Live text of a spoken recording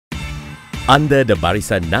Under the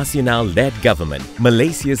Barisan Nasional-led government,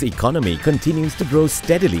 Malaysia's economy continues to grow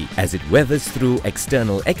steadily as it weathers through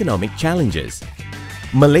external economic challenges.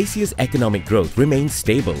 Malaysia's economic growth remains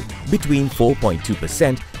stable between 4.2%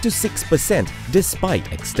 to 6%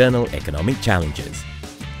 despite external economic challenges.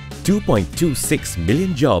 2.26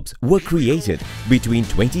 million jobs were created between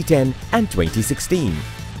 2010 and 2016.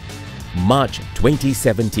 March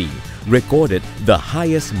 2017 recorded the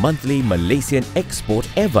highest monthly Malaysian export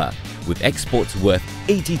ever, with exports worth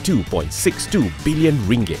 82.62 billion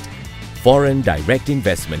ringgit. Foreign direct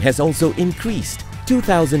investment has also increased.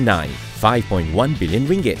 2009, 5.1 billion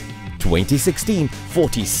ringgit. 2016,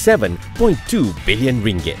 47.2 billion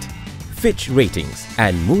ringgit. Fitch Ratings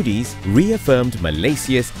and Moody's reaffirmed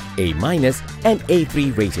Malaysia's A- and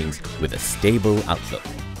A3 ratings with a stable outlook.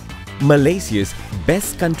 Malaysia's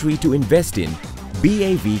best country to invest in,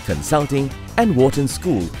 BAV Consulting and Wharton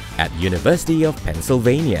School at University of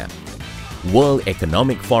Pennsylvania. World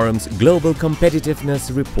Economic Forum's Global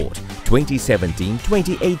Competitiveness Report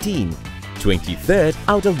 2017-2018, 23rd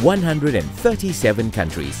out of 137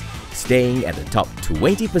 countries, staying at the top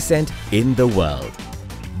 20% in the world.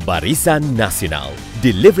 Barisan Nasional,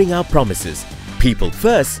 delivering our promises. People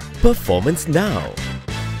first, performance now.